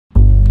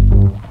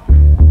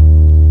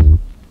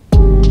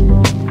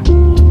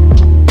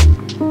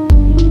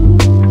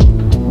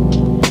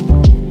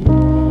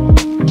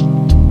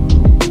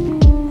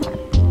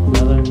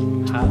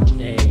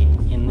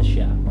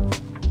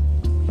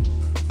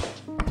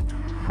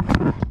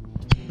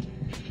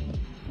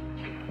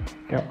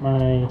Got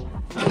my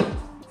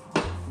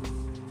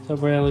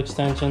subrail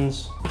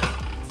extensions.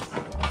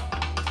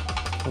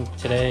 I think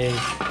today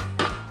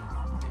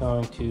I'm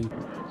going to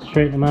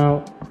straighten them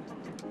out,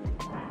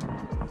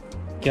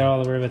 get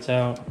all the rivets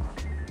out,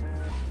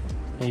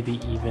 maybe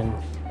even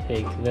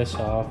take this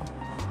off.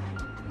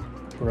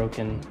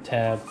 Broken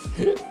tab.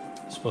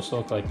 It's supposed to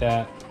look like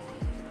that.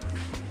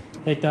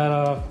 Take that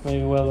off,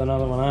 maybe weld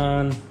another one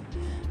on,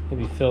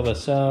 maybe fill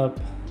this up.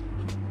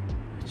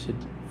 Should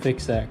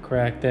fix that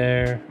crack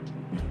there,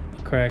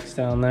 cracks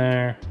down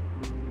there.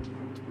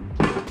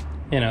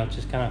 You know,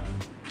 just kind of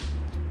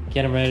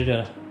get them ready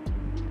to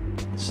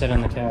sit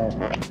in the cowl.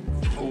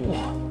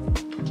 Ooh.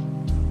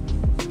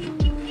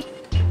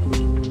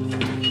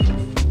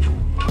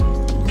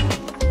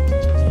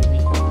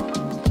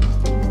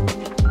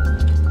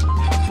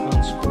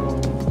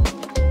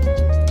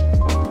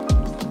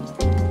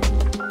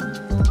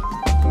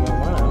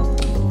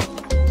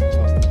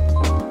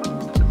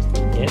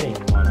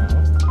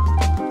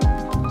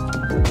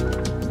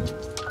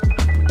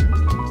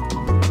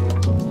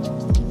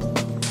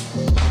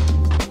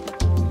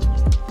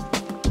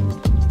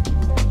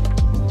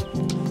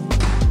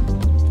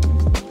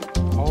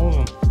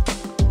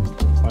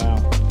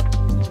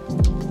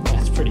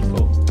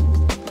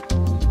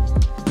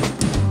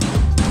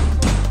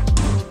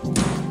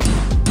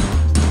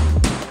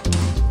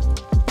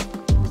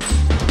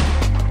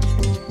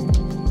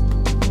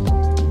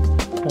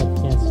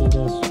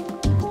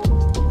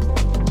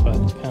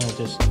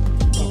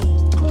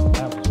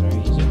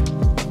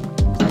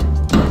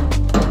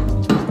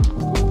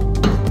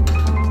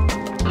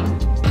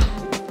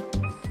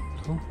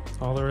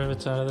 All the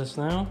rivets out of this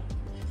now.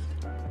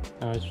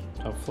 Now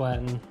I'll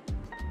flatten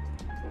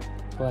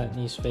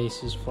these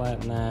faces,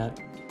 flatten that.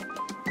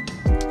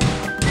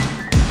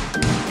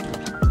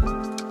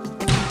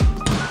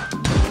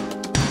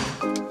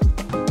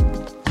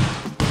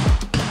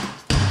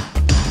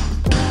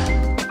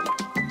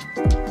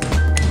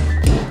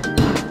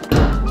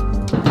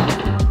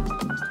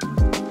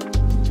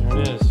 There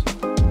it is.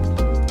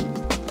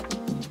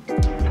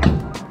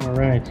 All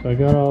right, so I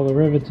got all the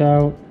rivets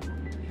out.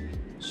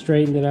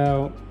 Straightened it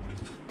out.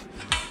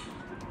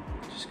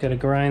 Just gotta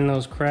grind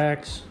those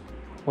cracks,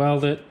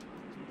 weld it.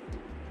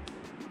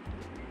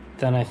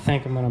 Then I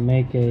think I'm gonna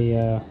make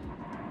a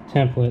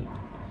template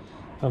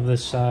of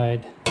this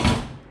side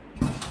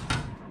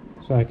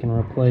so I can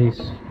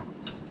replace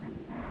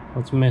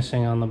what's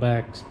missing on the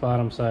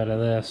bottom side of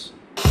this.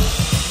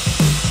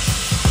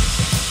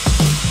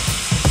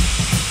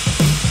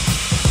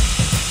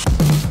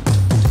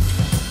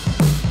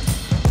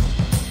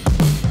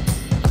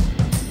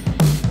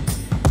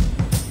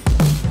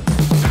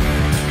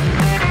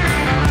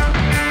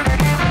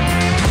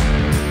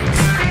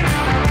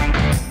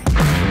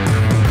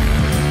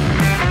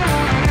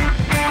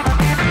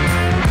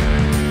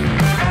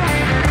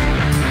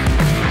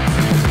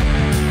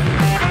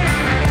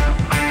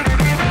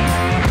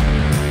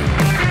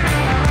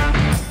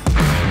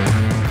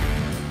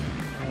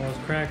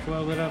 Cracks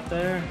welded up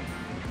there.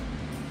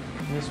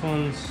 This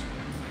one's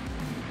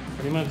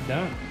pretty much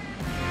done.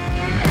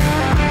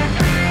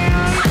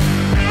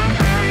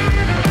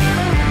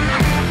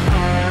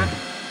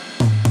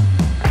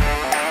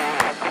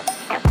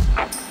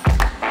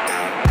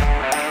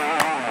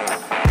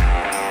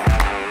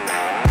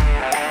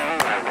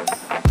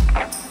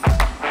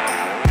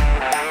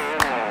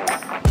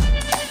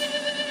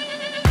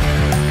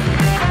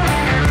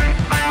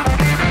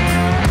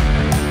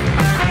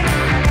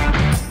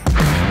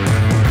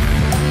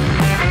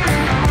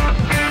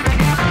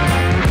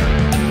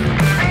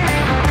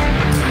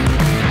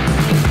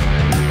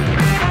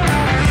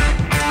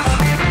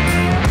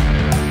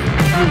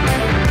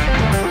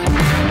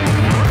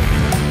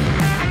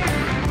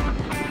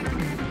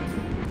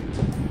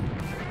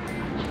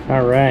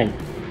 All right,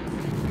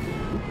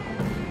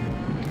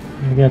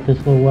 I got this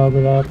little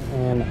welded up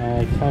and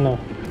I kind of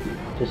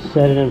just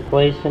set it in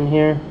place in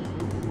here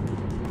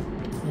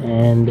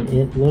and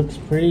it looks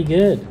pretty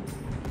good.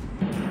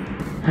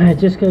 I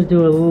just got to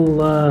do a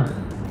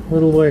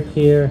little work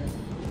here.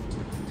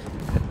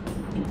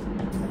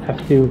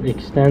 Have to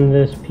extend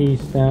this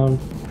piece down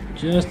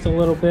just a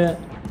little bit,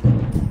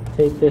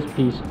 take this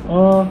piece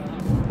off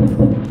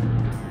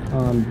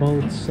on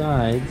both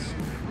sides.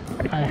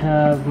 I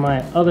have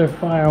my other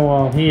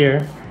firewall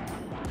here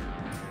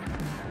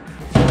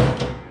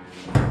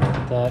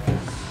that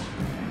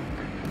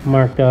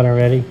marked out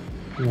already.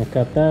 And I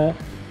cut that,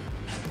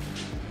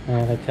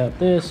 and I cut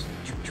this.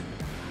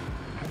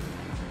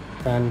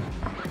 Then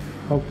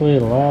hopefully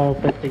it'll all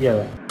fit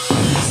together.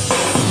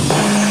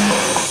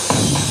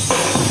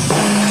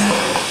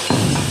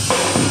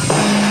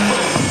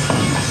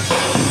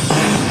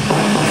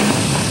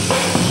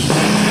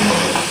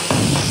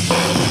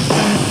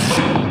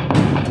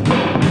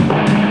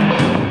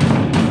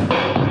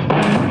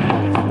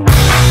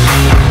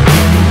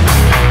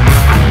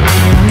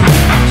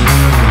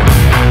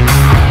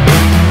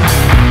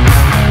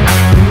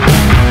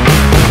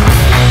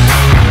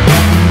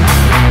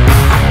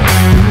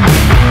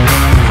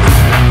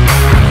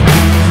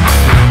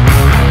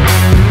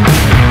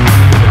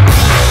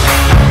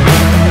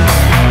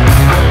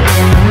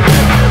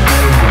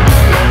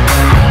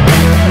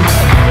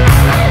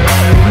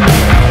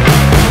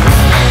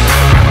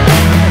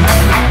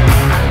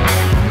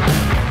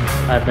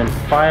 I've been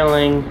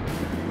filing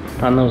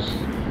on those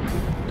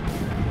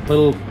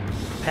little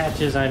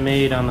patches I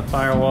made on the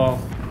firewall.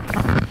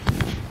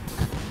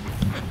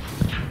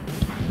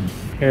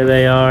 Here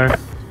they are.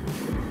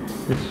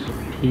 This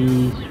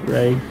piece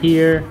right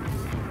here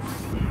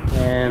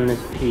and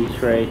this piece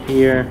right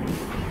here.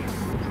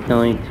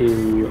 Still need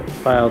to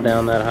file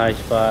down that high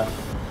spot,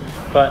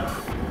 but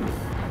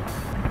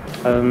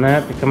other than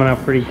that, they're coming out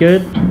pretty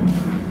good.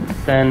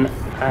 Then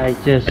I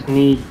just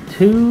need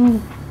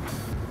to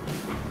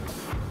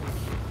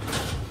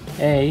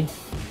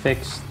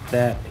fix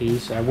that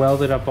piece. I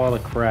welded up all the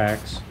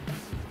cracks,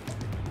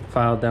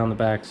 filed down the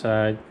back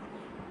side.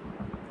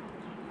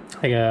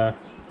 I gotta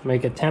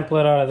make a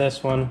template out of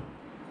this one,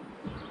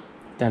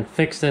 then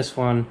fix this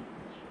one,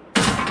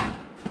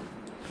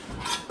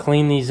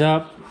 clean these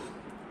up,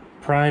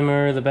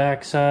 primer the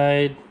back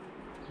side,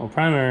 well,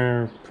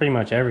 primer pretty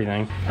much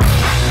everything.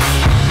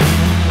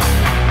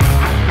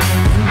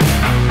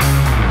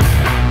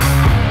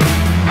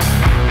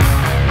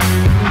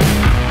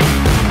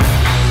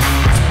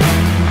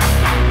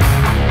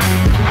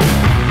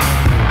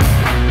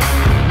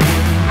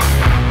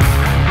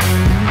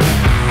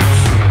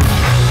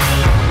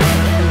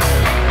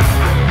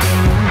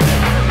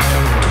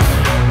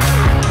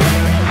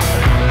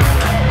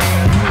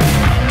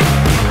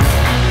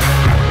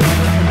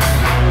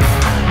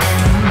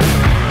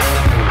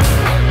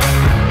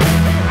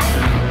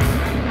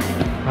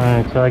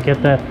 Alright, so I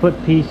get that foot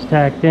piece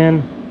tacked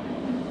in.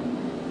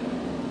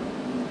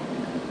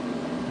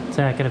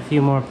 Tack it a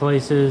few more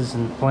places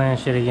and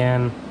planch it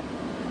again.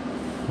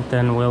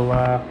 Then we'll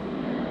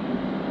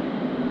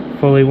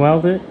fully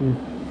weld it and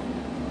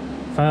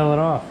file it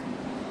off.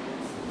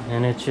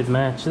 And it should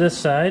match this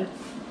side.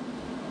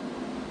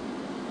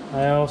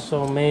 I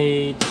also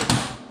made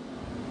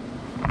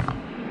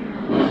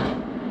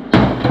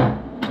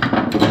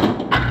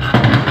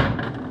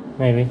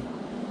maybe.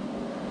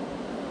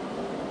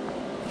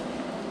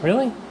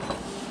 Really?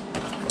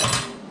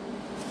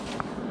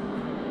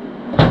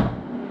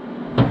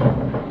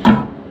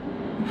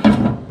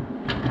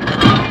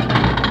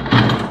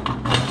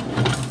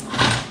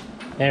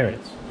 There it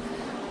is.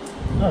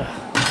 Ugh,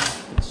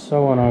 it's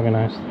so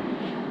unorganized.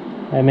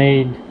 I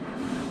made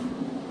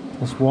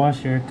this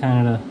washer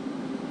kind of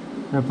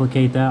to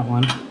replicate that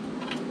one.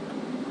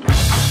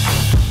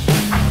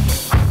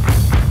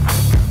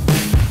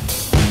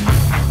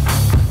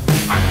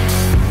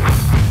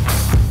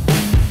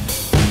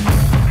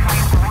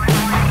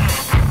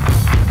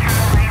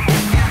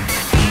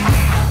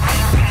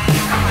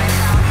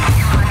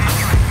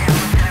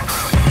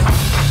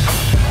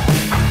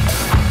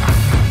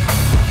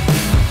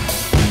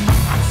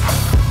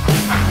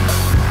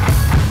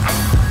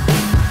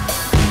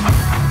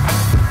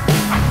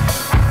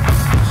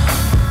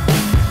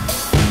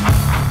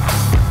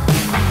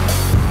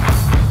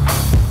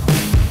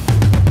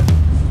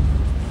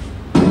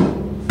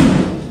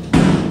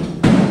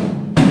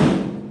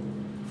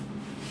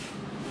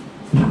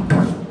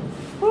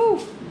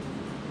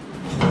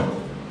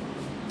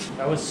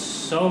 That was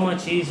so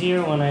much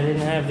easier when I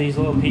didn't have these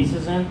little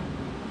pieces in.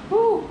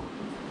 Woo!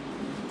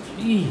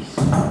 Jeez.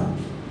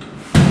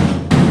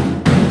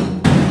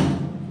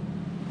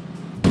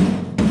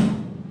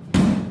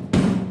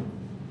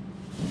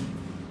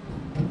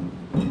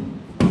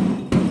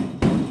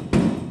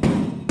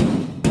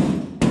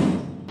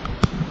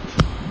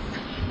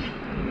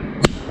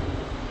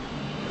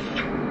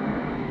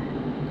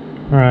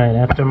 Alright,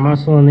 after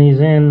muscling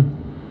these in,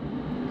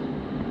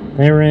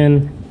 they're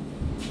in.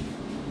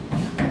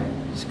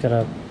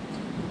 Gotta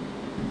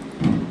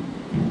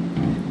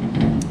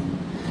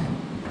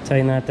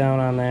tighten that down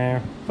on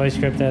there, vice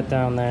grip that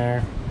down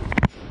there.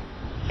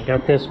 I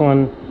got this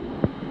one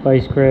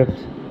vice gripped,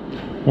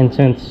 and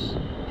since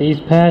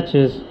these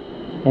patches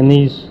and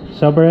these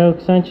subrail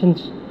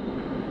extensions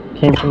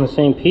came from the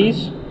same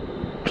piece,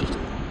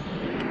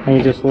 I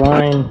can just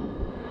line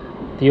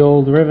the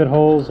old rivet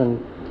holes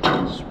and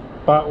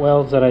spot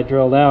welds that I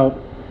drilled out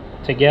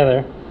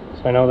together,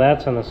 so I know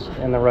that's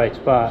in the right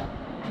spot,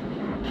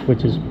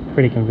 which is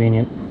pretty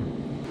convenient.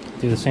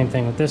 Do the same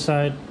thing with this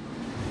side.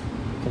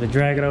 Gotta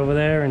drag it over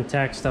there and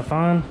tack stuff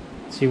on,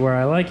 see where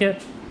I like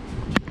it.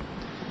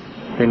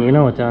 Then you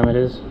know what time it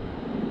is.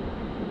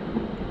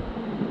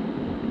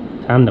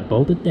 Time to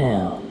bolt it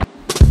down.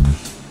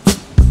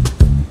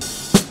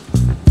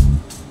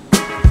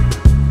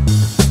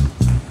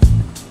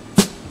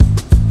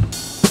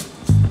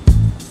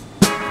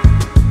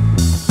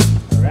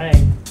 Alright.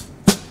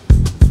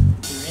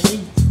 You ready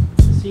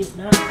to see it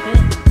now fit?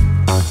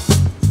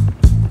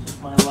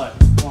 My luck,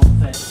 it won't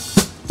fit.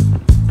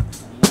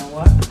 You know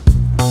what?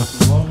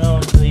 You won't know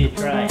until you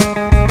try.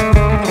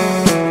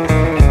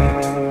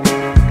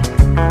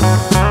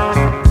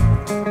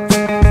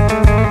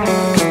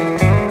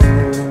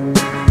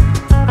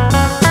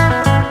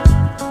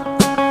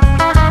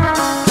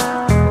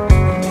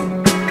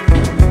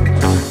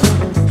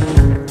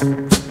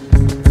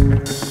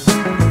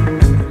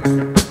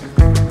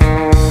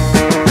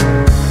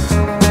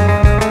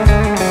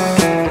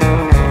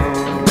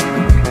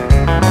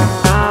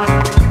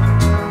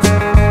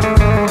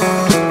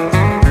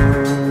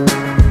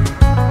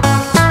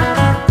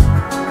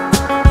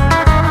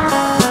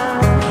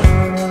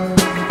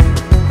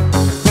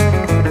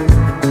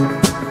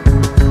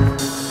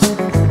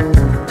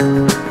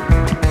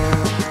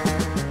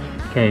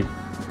 Okay,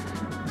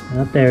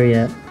 not there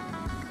yet.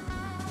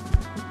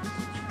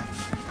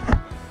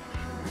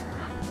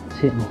 It's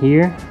hitting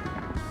here.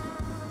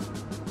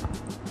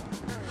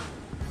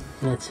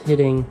 And it's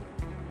hitting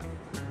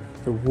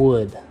the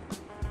wood.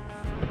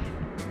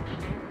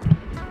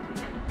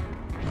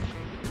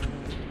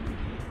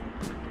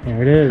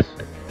 There it is.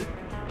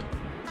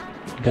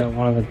 Got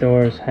one of the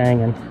doors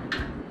hanging.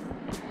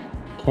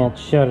 Can't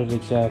shut it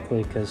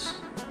exactly because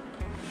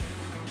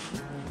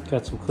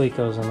got some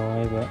clecos in the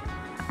way, but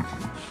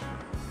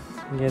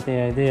you get the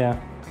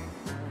idea.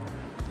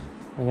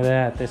 Look at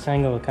that. This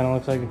angle kind of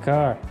looks like a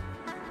car.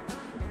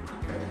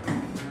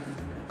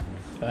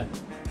 But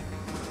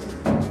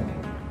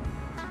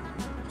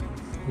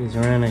these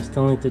are in. I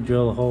still need to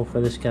drill a hole for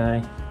this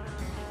guy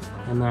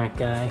and that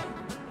guy.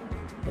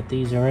 But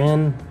these are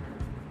in.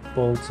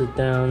 Bolts it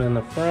down in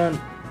the front.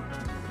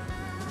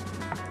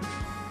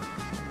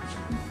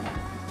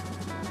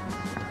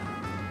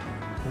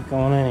 Not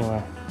going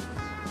anywhere.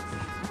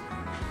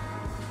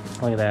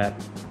 Look at that.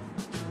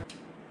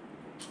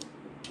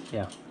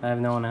 Yeah, I have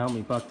no one to help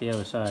me buck the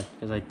other side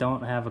because I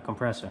don't have a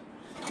compressor.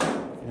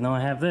 Even though I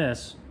have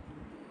this,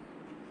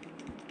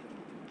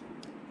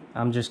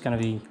 I'm just gonna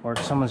be, or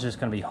someone's just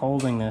gonna be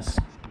holding this,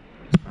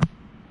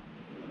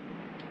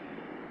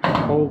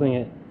 holding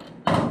it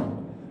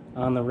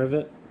on the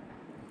rivet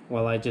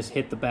while I just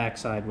hit the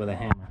backside with a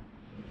hammer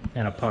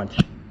and a punch.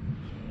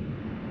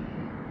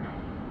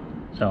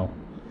 So,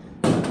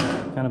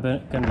 gonna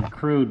be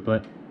crude,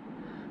 but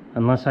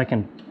unless I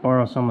can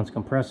borrow someone's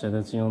compressor,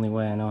 that's the only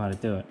way I know how to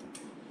do it.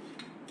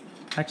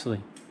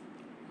 Actually,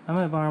 I'm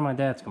gonna borrow my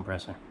dad's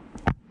compressor.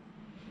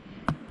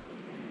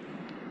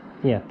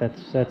 Yeah,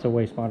 that's a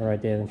way smarter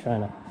idea than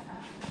trying to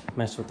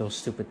mess with those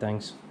stupid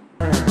things.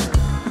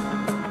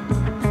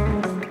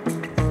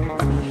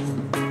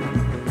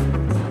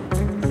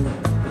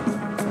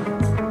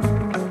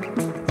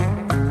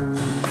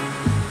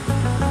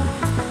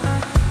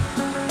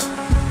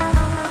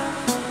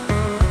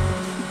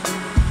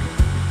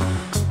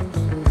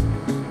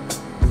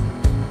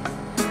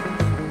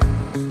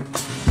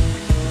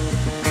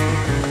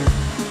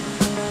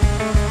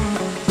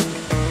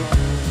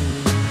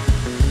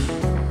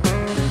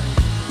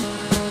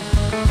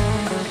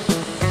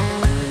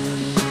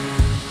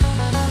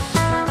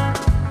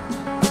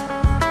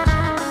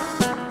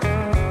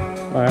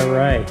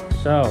 Alright,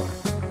 so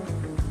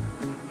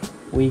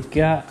we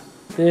got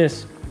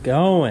this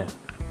going.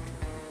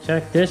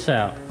 Check this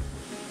out.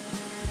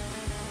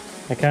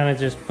 I kind of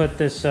just put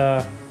this,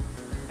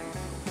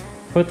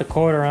 put the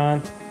quarter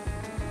on,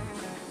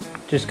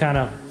 just kind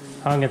of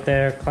hung it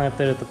there,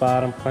 clamped it at the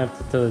bottom, clamped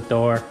it to the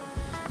door,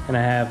 and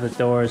I have the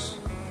doors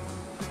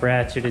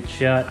ratcheted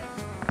shut.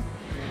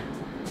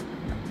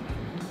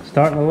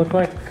 Starting to look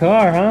like a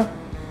car, huh?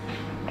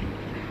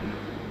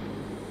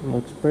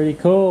 Looks pretty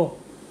cool.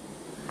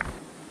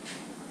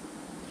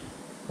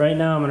 Right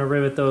now I'm going to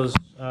rivet those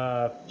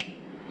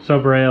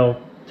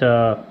subrail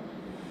to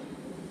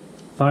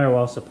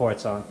firewall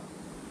supports on.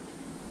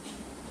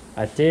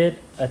 I did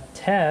a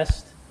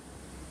test.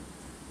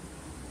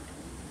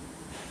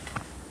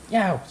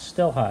 Yeah, it's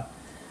still hot.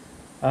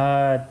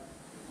 I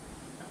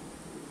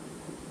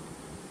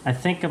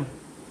think I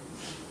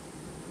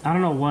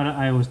don't know what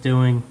I was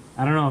doing.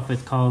 I don't know if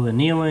it's called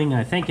annealing.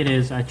 I think it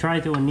is. I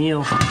tried to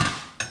anneal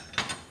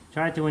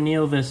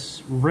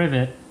this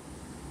rivet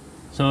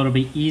so it'll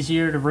be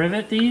easier to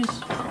rivet these.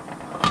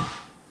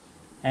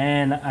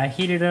 And I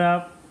heated it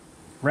up,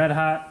 red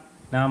hot.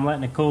 Now I'm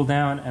letting it cool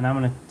down and I'm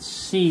gonna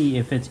see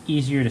if it's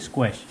easier to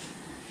squish.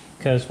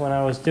 Because when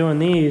I was doing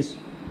these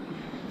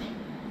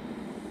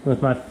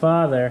with my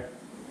father,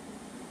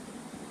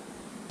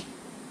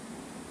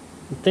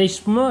 they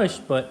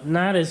smushed, but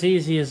not as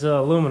easy as the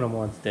aluminum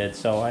ones did.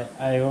 So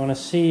I wanna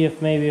see if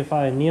maybe if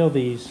I anneal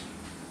these,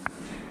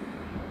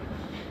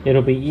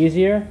 it'll be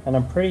easier. And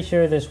I'm pretty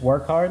sure this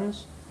work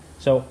hardens.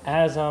 So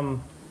as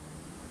I'm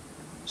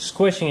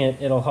squishing it,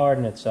 it'll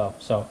harden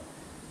itself. So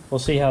we'll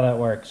see how that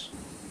works.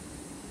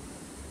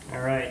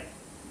 All right,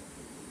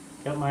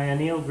 got my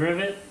annealed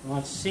rivet.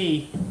 Let's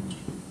see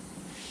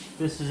if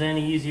this is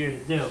any easier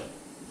to do.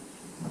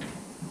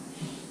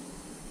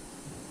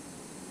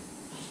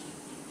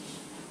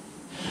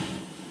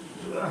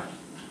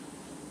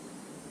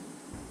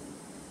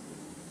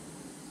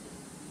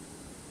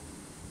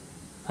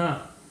 Huh,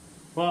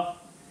 well,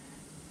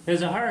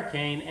 there's a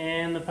hurricane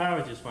and the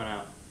power just went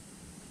out.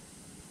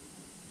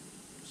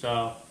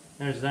 So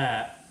there's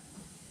that.